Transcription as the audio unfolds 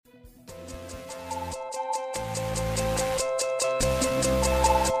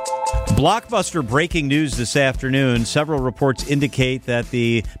Blockbuster breaking news this afternoon. Several reports indicate that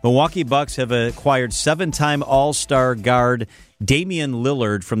the Milwaukee Bucks have acquired 7-time All-Star guard Damian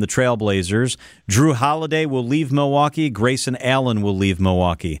Lillard from the Trailblazers. Drew Holiday will leave Milwaukee. Grayson Allen will leave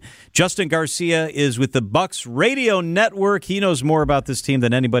Milwaukee. Justin Garcia is with the Bucks Radio Network. He knows more about this team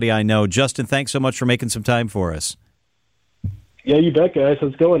than anybody I know. Justin, thanks so much for making some time for us. Yeah, you bet, guys.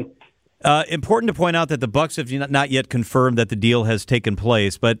 How's it going? Important to point out that the Bucks have not yet confirmed that the deal has taken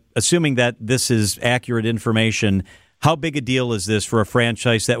place, but assuming that this is accurate information, how big a deal is this for a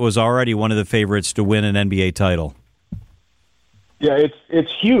franchise that was already one of the favorites to win an NBA title? Yeah,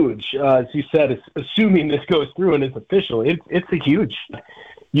 it's huge. As you said, it's, assuming this goes through and it's official, it's a huge.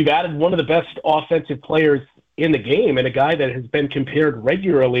 You've added one of the best offensive players in the game and a guy that has been compared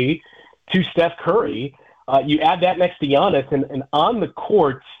regularly to Steph Curry. You add that next to Giannis, and on the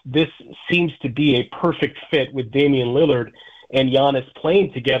court, this seems to be a perfect fit with Damian Lillard and Giannis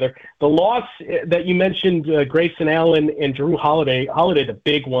playing together. The loss that you mentioned, Grayson Allen and Drew Holiday, the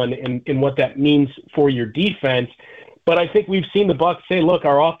big one in what that means for your defense. But I think we've seen the Bucks say, look,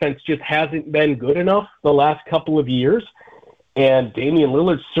 our offense just hasn't been good enough the last couple of years, and Damian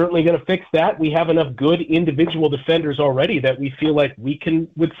Lillard's certainly going to fix that. We have enough good individual defenders already that we feel like we can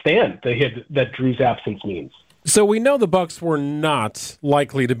withstand the hit that Drew's absence means. So we know the Bucks were not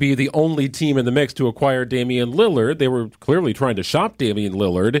likely to be the only team in the mix to acquire Damian Lillard. They were clearly trying to shop Damian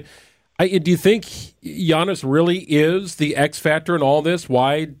Lillard. Do you think Giannis really is the X factor in all this?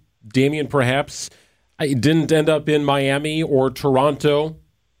 Why Damian perhaps didn't end up in Miami or Toronto?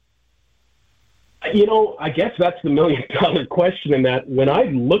 You know, I guess that's the million-dollar question in that when I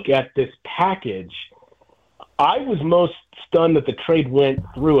look at this package, I was most stunned that the trade went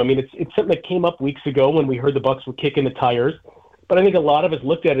through. I mean, it's something that came up weeks ago when we heard the Bucks were kicking the tires. But I think a lot of us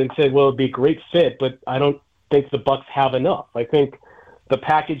looked at it and said, well, it'd be a great fit, but I don't think the Bucks have enough. I think the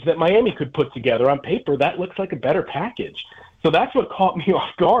package that Miami could put together on paper, that looks like a better package. So that's what caught me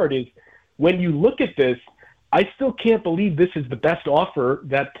off guard is when you look at this, I still can't believe this is the best offer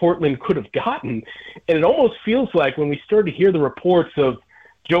that Portland could have gotten. And it almost feels like when we started to hear the reports of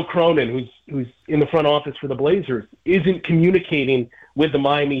Joe Cronin, who's in the front office for the Blazers, isn't communicating with the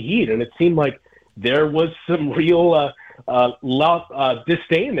Miami Heat. And it seemed like there was some real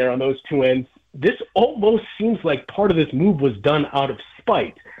disdain there on those two ends. This almost seems like part of this move was done out of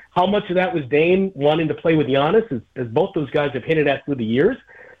spite. How much of that was Dame wanting to play with Giannis, as both those guys have hinted at through the years?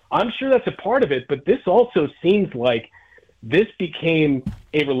 I'm sure that's a part of it, but this also seems like this became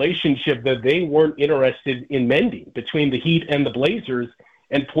a relationship that they weren't interested in mending between the Heat and the Blazers,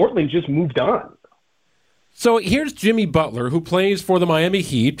 and Portland just moved on. So here's Jimmy Butler, who plays for the Miami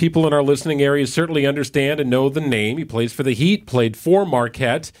Heat. People in our listening area certainly understand and know the name. He plays for the Heat, played for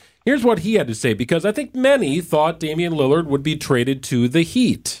Marquette. Here's what he had to say, because I think many thought Damian Lillard would be traded to the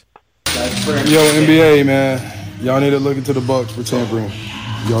Heat. Yo, NBA, man, y'all need to look into the Bucks for tampering.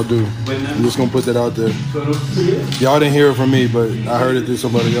 Y'all do. I'm just going to put that out there. Y'all didn't hear it from me, but I heard it through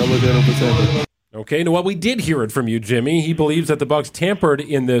somebody. Y'all look at him for tampering. Okay, well, we did hear it from you, Jimmy. He believes that the Bucks tampered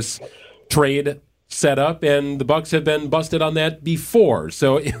in this trade setup, and the Bucks have been busted on that before.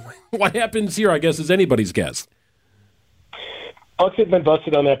 So what happens here, I guess, is anybody's guess. Bucks have been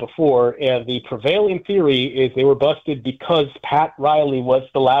busted on that before, and the prevailing theory is they were busted because Pat Riley was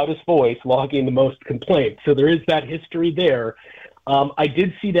the loudest voice, logging the most complaints. So there is that history there. I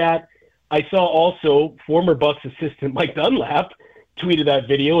did see that. I saw also former Bucks assistant Mike Dunlap tweeted that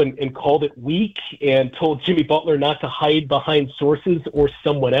video and called it weak and told Jimmy Butler not to hide behind sources or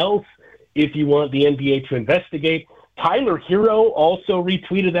someone else if you want the NBA to investigate. Tyler Hero also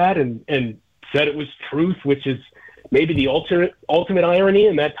retweeted that and said it was truth, which is maybe the ultimate irony,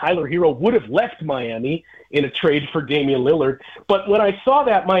 and that Tyler Hero would have left Miami in a trade for Damian Lillard. But when I saw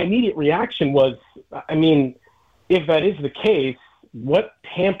that, my immediate reaction was, I mean, if that is the case, what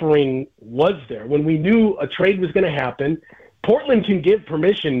tampering was there? When we knew a trade was going to happen, Portland can give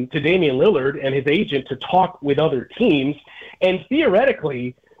permission to Damian Lillard and his agent to talk with other teams, and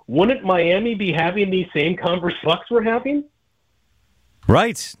theoretically, wouldn't Miami be having these same conversations Bucks were having?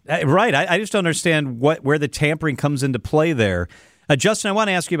 Right. I just don't understand where the tampering comes into play there. Justin, I want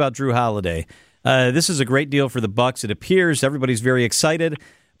to ask you about Drew Holiday. This is a great deal for the Bucks. It appears everybody's very excited.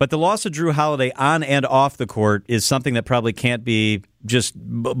 But the loss of Drew Holiday on and off the court is something that probably can't be just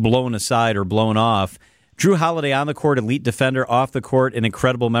blown aside or blown off. Drew Holiday on the court, elite defender, off the court, an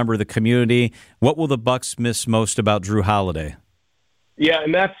incredible member of the community. What will the Bucks miss most about Drew Holiday? Yeah,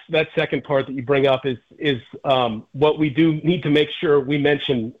 and that second part that you bring up is what we do need to make sure we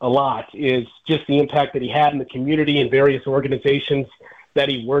mention a lot is just the impact that he had in the community and various organizations that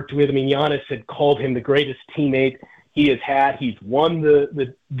he worked with. I mean, Giannis had called him the greatest teammate he has had. He's won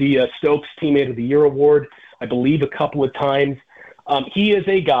the Stokes Teammate of the Year award, I believe, a couple of times. He is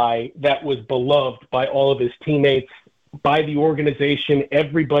a guy that was beloved by all of his teammates, by the organization,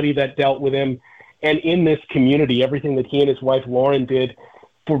 everybody that dealt with him, and in this community, everything that he and his wife Lauren did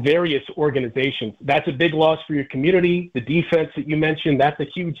for various organizations. That's a big loss for your community. The defense that you mentioned, that's a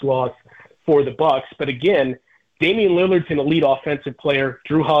huge loss for the Bucks. But again, Damian Lillard's an elite offensive player.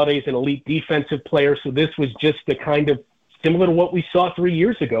 Drew Holiday's an elite defensive player. So this was just the kind of similar to what we saw 3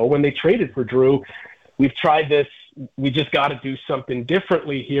 years ago when they traded for Drew. We've tried this. We just got to do something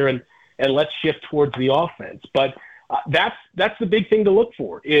differently here, and let's shift towards the offense. But that's the big thing to look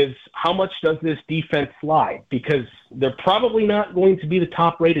for, is how much does this defense slide? Because they're probably not going to be the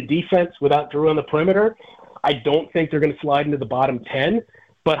top-rated defense without Drew on the perimeter. I don't think they're going to slide into the bottom 10,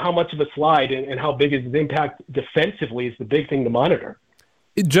 but how much of a slide and how big is his impact defensively is the big thing to monitor.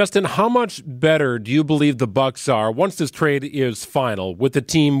 Justin, how much better do you believe the Bucks are once this trade is final, with the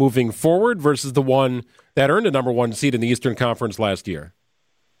team moving forward versus the one that earned a number one seed in the Eastern Conference last year?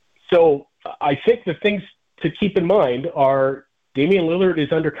 So I think the things to keep in mind are Damian Lillard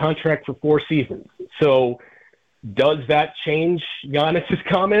is under contract for 4 seasons. So does that change Giannis's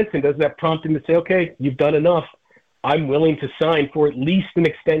comments, and does that prompt him to say, okay, you've done enough. I'm willing to sign for at least an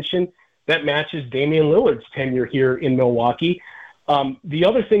extension that matches Damian Lillard's tenure here in Milwaukee. The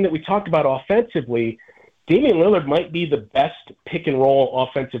other thing that we talked about offensively, Damian Lillard might be the best pick-and-roll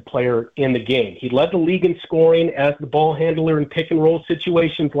offensive player in the game. He led the league in scoring as the ball handler in pick-and-roll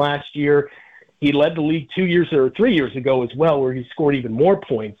situations last year. He led the league 2 years or 3 years ago as well, where he scored even more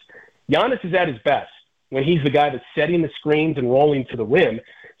points. Giannis is at his best when he's the guy that's setting the screens and rolling to the rim.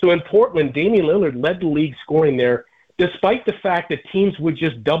 So in Portland, Damian Lillard led the league scoring there, despite the fact that teams would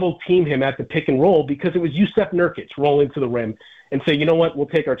just double-team him at the pick-and-roll because it was Jusuf Nurkic rolling to the rim and say, you know what, we'll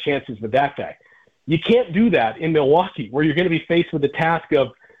take our chances with that guy. You can't do that in Milwaukee, where you're going to be faced with the task of,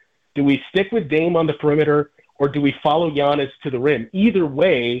 do we stick with Dame on the perimeter or do we follow Giannis to the rim? Either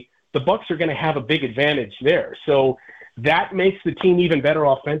way, the Bucks are going to have a big advantage there. So that makes the team even better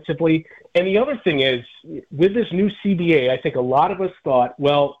offensively. And the other thing is, with this new CBA, I think a lot of us thought,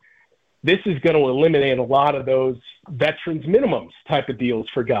 well, this is going to eliminate a lot of those veterans minimums type of deals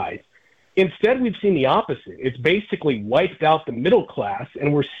for guys. Instead, we've seen the opposite. It's basically wiped out the middle class,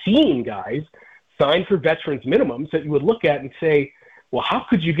 and we're seeing guys sign for veterans minimums that you would look at and say, well, how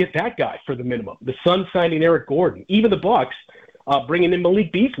could you get that guy for the minimum? The Suns signing Eric Gordon, even the Bucks bringing in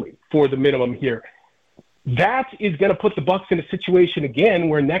Malik Beasley for the minimum here. That is going to put the Bucks in a situation again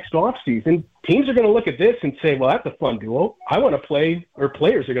where next offseason teams are going to look at this and say, well, that's a fun duo. I want to play, or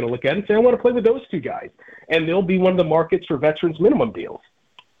players are going to look at it and say, I want to play with those two guys. And they'll be one of the markets for veterans minimum deals.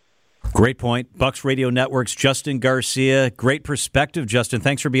 Great point. Bucks Radio Network's Justin Garcia. Great perspective, Justin.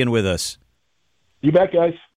 Thanks for being with us. You bet, guys.